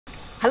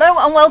Hello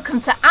and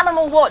welcome to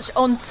Animal Watch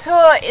on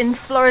tour in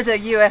Florida,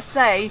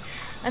 USA.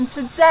 And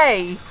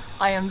today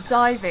I am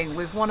diving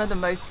with one of the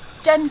most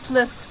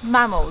gentlest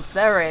mammals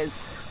there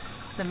is,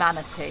 the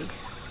manatee.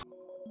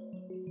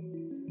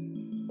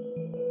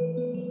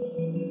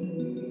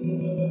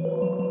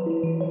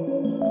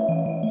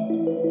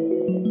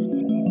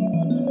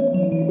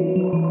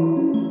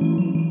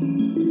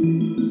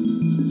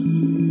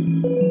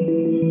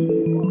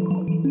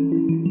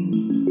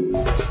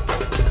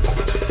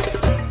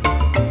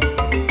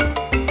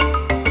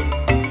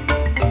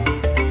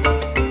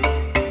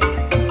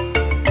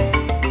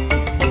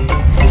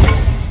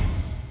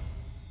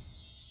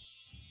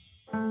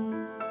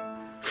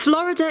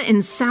 Florida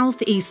in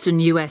southeastern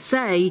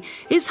USA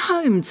is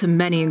home to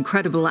many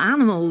incredible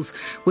animals,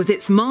 with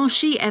its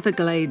marshy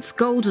Everglades,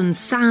 golden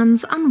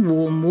sands and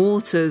warm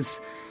waters.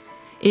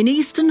 In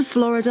eastern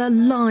Florida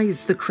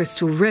lies the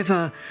Crystal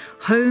River,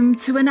 home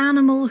to an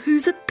animal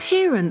whose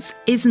appearance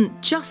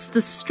isn't just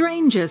the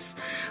strangest,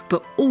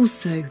 but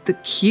also the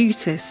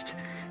cutest,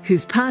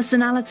 whose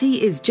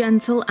personality is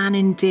gentle and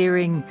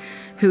endearing,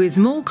 who is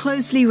more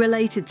closely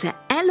related to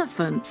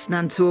elephants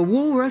than to a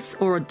walrus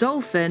or a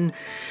dolphin,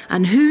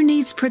 and who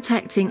needs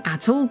protecting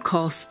at all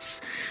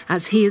costs,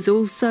 as he is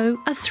also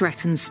a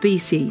threatened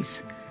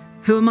species.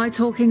 Who am I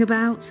talking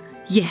about?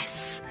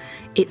 Yes,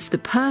 it's the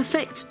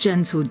perfect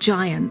gentle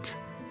giant,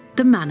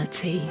 the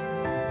manatee.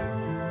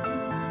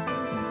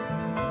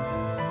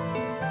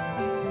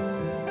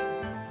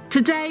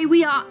 Today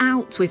we are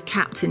out with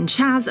Captain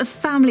Chaz of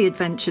Family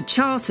Adventure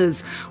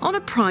Charters on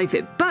a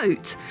private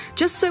boat,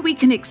 just so we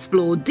can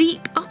explore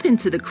deep up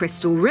into the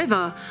Crystal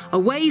River,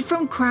 away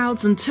from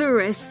crowds and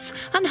tourists,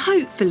 and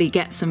hopefully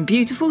get some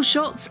beautiful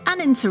shots and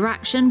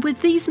interaction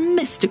with these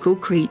mystical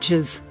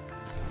creatures.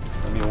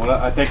 I mean,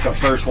 I think the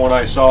first one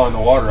I saw in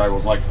the water, I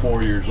was like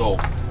 4 years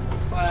old.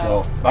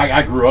 Wow. So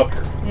I grew up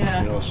here.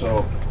 Yeah. You know,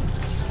 so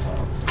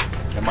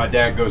and my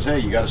dad goes, "Hey,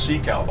 you got a sea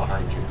cow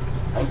behind you."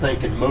 I'm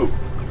thinking, move.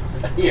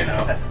 You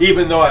know,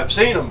 even though I've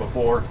seen them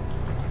before,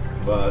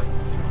 but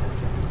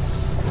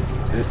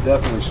it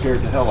definitely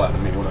scared the hell out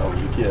of me when I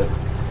was a kid.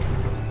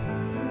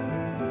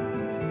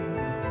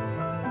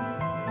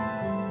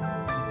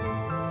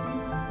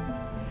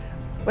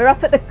 We're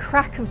up at the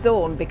crack of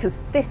dawn because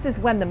this is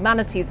when the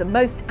manatees are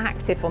most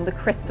active on the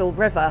Crystal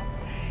River.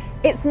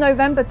 It's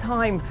November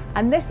time,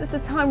 and this is the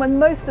time when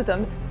most of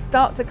them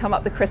start to come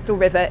up the Crystal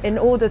River in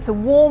order to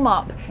warm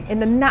up in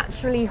the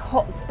naturally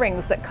hot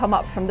springs that come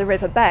up from the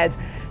riverbed.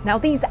 Now,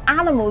 these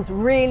animals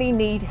really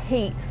need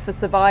heat for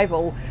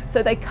survival,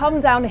 so they come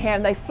down here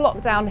and they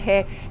flock down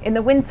here in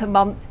the winter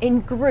months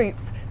in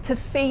groups to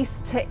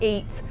feast, to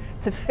eat,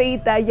 to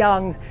feed their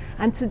young.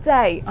 And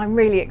today I'm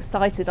really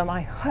excited, and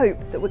I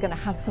hope that we're going to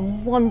have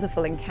some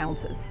wonderful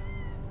encounters.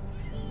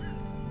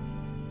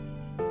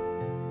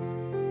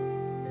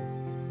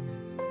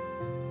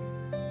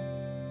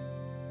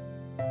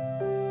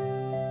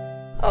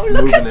 Oh,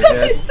 look at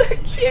them, he's so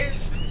cute.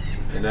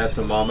 And that's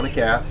a mom and a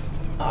calf.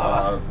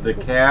 The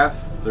calf,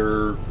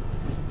 they're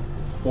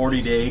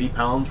 40 to 80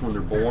 pounds when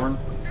they're born.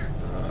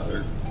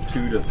 They're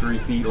 2 to 3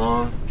 feet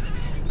long.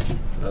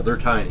 They're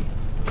tiny.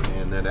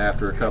 And then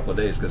after a couple of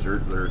days, because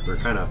they're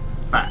kind of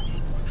fat,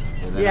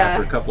 and then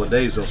after a couple of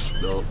days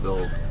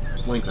they'll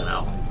lengthen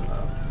out.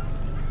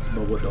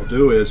 But what they'll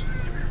do is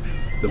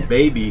the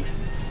baby,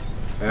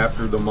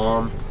 after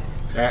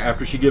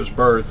she gives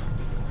birth,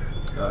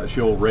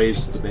 she'll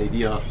raise the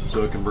baby up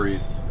so it can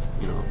breathe,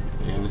 you know,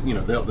 and you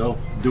know they'll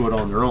do it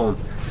on their own,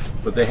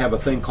 but they have a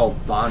thing called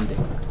bonding.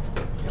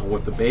 And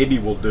what the baby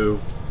will do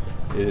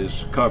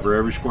is cover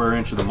every square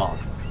inch of the mom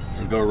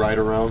and go right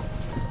around,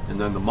 and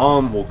then the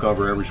mom will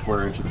cover every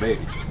square inch of the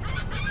baby,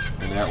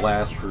 and that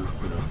lasts for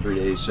 3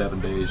 days, 7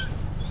 days.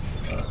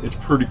 It's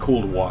pretty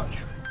cool to watch.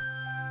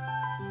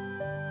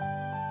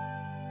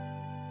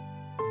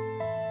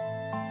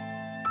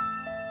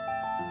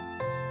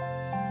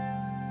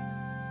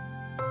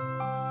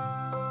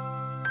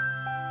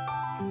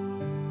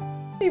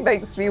 It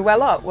makes me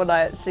well up when I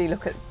actually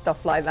look at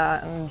stuff like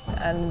that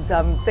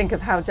and think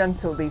of how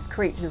gentle these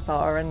creatures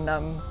are, and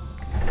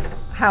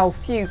how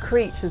few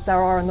creatures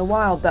there are in the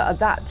wild that are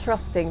that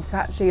trusting to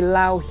actually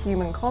allow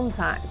human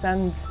contact,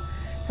 and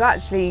to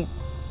actually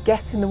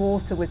get in the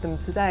water with them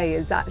today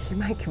is actually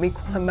making me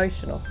quite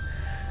emotional.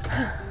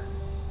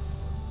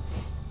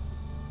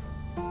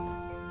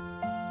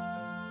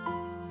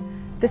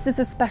 This is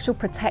a special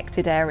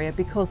protected area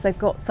because they've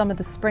got some of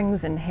the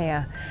springs in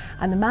here,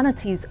 and the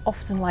manatees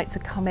often like to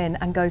come in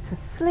and go to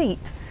sleep.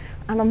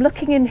 And I'm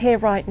looking in here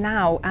right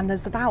now, and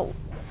there's about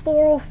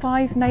 4 or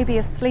 5 maybe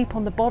asleep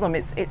on the bottom.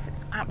 It's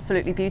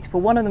absolutely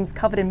beautiful. One of them's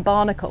covered in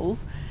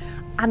barnacles,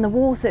 and the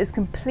water is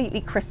completely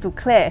crystal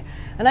clear.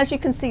 And as you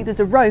can see, there's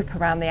a rope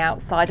around the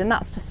outside, and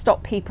that's to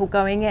stop people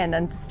going in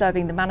and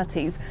disturbing the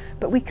manatees.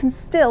 But we can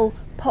still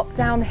pop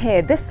down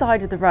here, this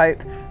side of the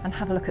rope, and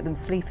have a look at them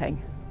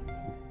sleeping.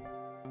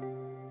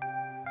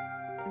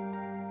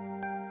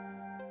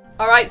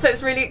 All right, so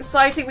it's really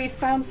exciting. We've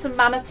found some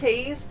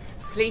manatees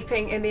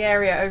sleeping in the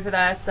area over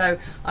there, so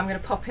I'm going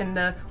to pop in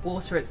the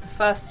water. It's the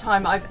first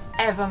time I've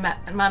ever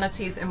met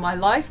manatees in my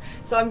life,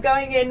 so I'm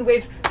going in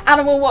with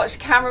Animal Watch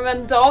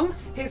cameraman Dom,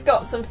 who's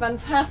got some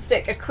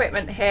fantastic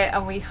equipment here,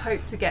 and we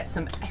hope to get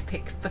some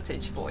epic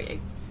footage for you.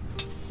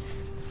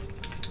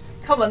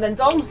 Come on then,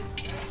 Dom.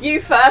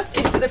 You first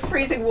into the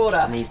freezing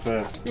water. Me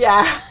first.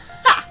 Yeah.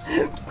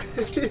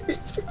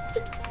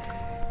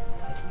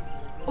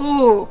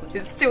 Oh,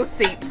 it still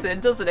seeps in,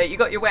 doesn't it? You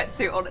got your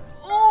wetsuit on.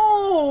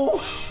 Oh,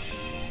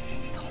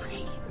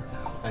 sorry.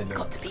 I know.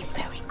 Got to be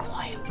very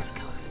quiet when you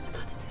go over the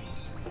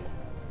manatees.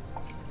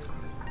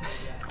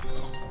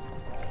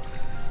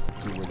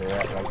 See where they're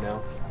at right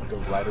now? I'll go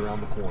right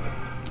around the corner.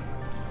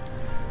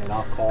 And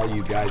I'll call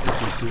you guys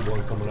if you see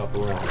one coming up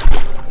around.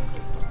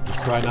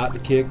 Just try not to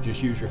kick,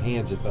 just use your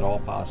hands if at all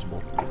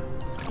possible.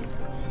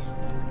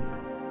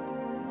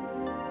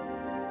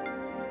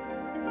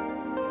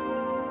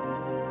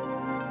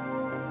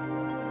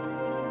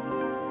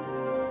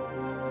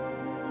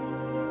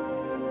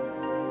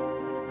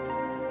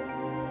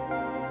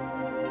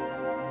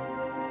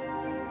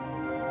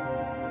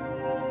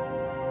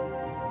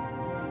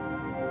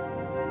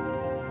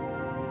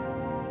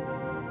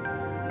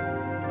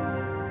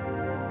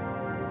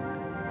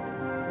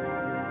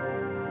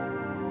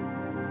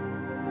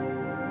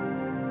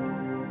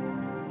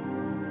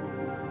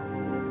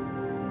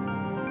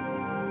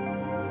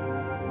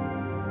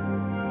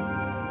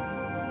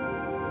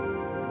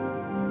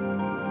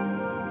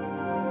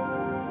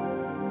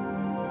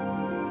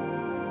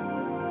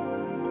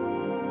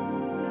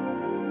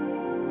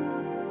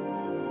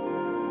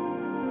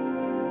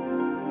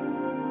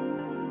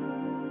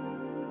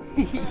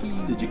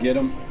 Did you get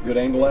him? Good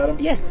angle at him?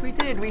 Yes, we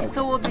did. We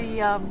saw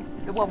the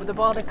one with the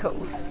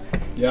barnacles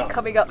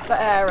coming up for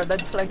air and then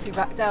floating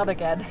back down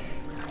again.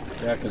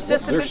 Yeah, because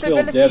just the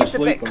visibility's a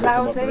bit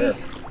cloudy.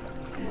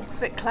 It's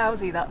a bit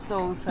cloudy, that's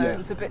all. So it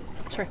was a bit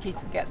tricky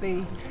to get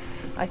the,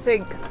 I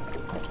think.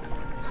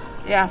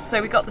 Yeah,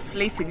 so we got the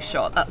sleeping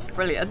shot. That's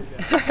brilliant.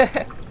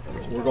 So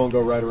we're going to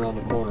go right around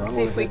the corner.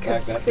 See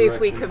if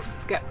we could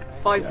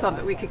find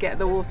something we could get in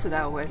the water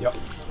now with. Yep.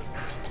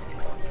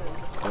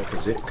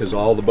 Because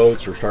all the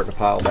boats are starting to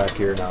pile back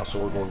here now, so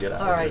we're going to get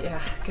out. All right, yeah,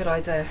 good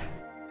idea.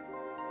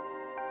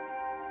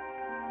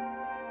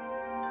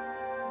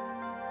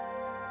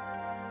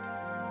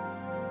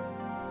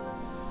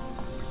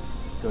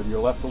 Go to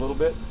your left a little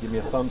bit. Give me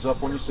a thumbs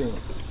up when you see them.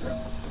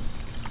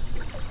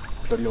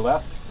 Go to your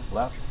left,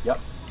 left, yep,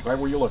 right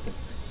where you're looking.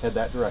 Head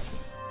that direction.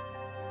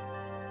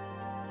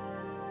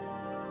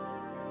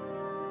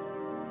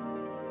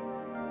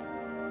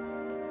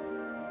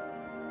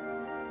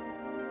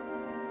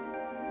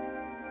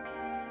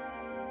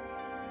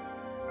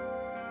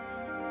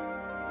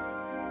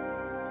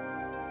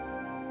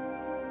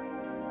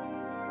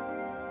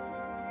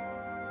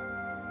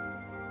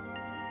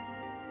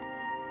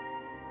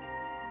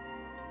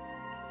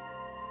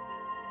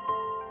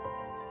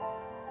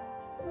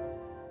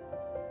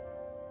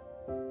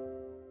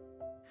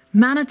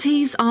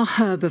 Manatees are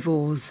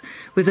herbivores,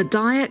 with a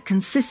diet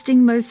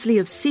consisting mostly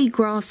of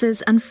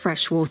seagrasses and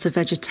freshwater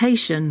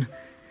vegetation.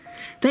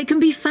 They can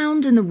be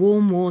found in the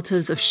warm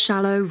waters of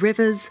shallow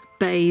rivers,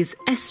 bays,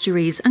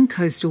 estuaries and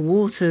coastal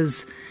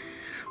waters.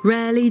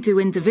 Rarely do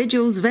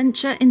individuals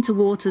venture into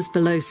waters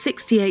below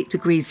 68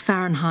 degrees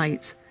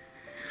Fahrenheit.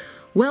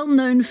 Well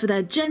known for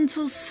their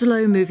gentle,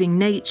 slow-moving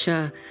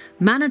nature,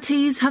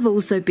 manatees have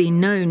also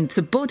been known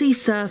to body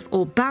surf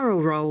or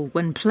barrel roll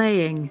when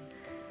playing.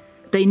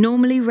 They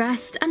normally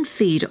rest and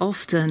feed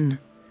often.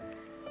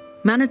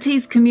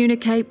 Manatees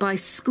communicate by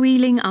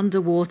squealing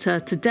underwater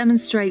to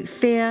demonstrate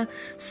fear,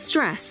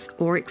 stress,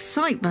 or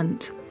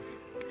excitement.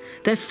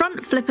 Their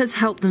front flippers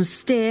help them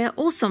steer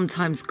or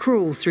sometimes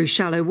crawl through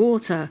shallow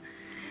water.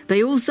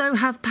 They also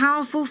have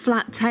powerful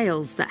flat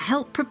tails that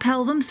help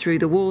propel them through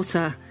the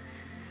water.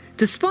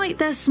 Despite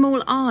their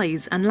small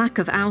eyes and lack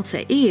of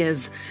outer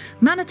ears,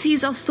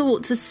 manatees are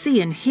thought to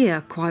see and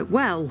hear quite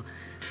well.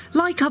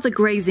 Like other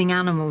grazing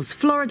animals,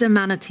 Florida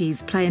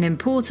manatees play an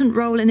important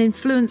role in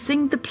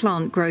influencing the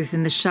plant growth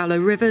in the shallow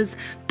rivers,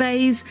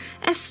 bays,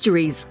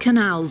 estuaries,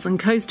 canals and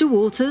coastal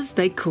waters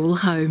they call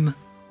home.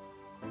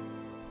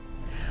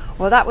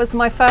 Well, that was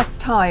my first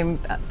time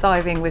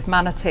diving with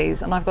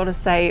manatees, and I've got to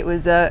say it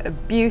was a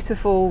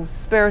beautiful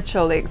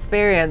spiritual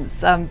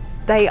experience.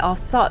 They are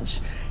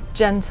such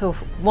gentle,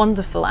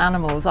 wonderful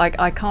animals.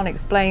 I can't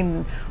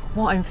explain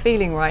what I'm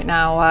feeling right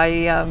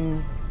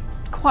now.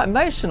 Quite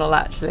emotional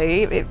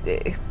actually.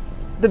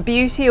 The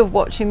beauty of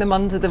watching them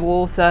under the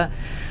water,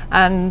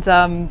 and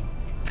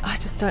I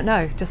just don't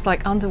know, just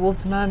like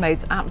underwater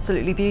mermaids,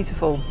 absolutely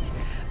beautiful.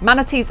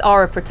 Manatees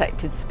are a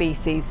protected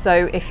species,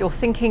 so if you're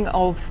thinking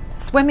of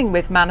swimming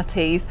with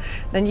manatees,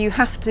 then you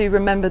have to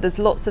remember there's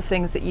lots of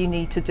things that you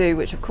need to do,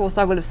 which of course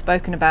I will have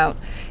spoken about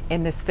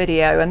in this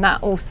video, and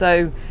that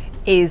also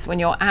is when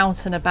you're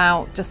out and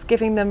about, just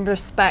giving them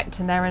respect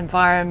in their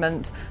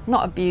environment,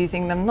 not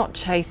abusing them, not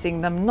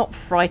chasing them, not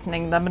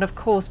frightening them, and of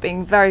course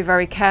being very,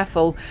 very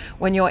careful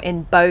when you're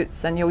in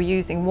boats and you're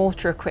using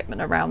water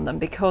equipment around them,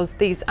 because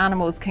these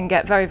animals can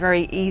get very,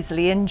 very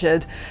easily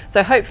injured.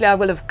 So hopefully I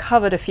will have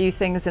covered a few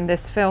things in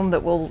this film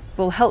that will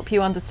help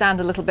you understand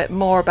a little bit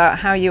more about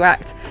how you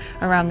act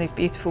around these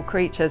beautiful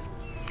creatures.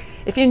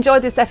 If you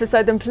enjoyed this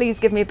episode, then please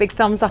give me a big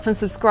thumbs up and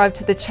subscribe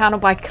to the channel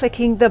by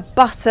clicking the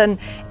button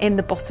in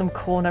the bottom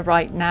corner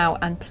right now.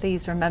 And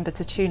please remember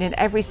to tune in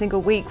every single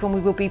week when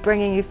we will be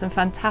bringing you some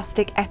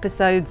fantastic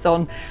episodes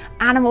on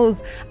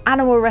animals,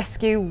 animal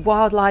rescue,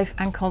 wildlife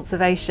and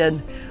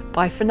conservation.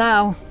 Bye for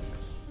now.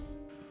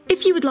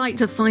 If you would like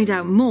to find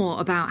out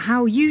more about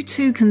how you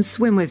too can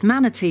swim with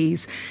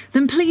manatees,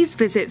 then please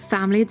visit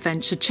Family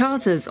Adventure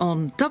Charters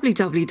on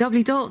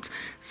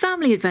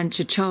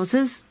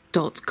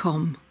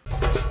www.familyadventurecharters.com.